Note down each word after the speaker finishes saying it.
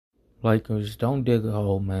Lakers, don't dig a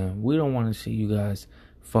hole, man. We don't want to see you guys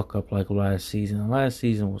fuck up like last season. Last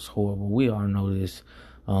season was horrible. We all know this.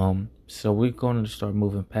 So we're going to start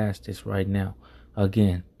moving past this right now.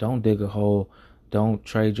 Again, don't dig a hole. Don't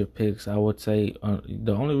trade your picks. I would say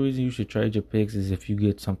the only reason you should trade your picks is if you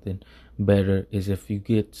get something better, is if you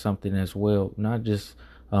get something as well. Not just,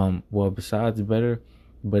 besides better,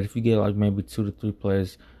 but if you get like maybe 2 to 3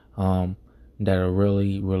 players, um, that are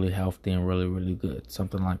really, really healthy and really, really good.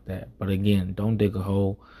 Something like that. But again, don't dig a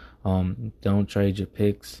hole. Don't trade your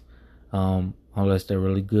picks unless they're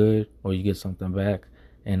really good or you get something back.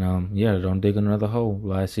 And yeah, don't dig another hole.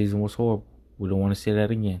 Last season was horrible. We don't want to see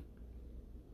that again.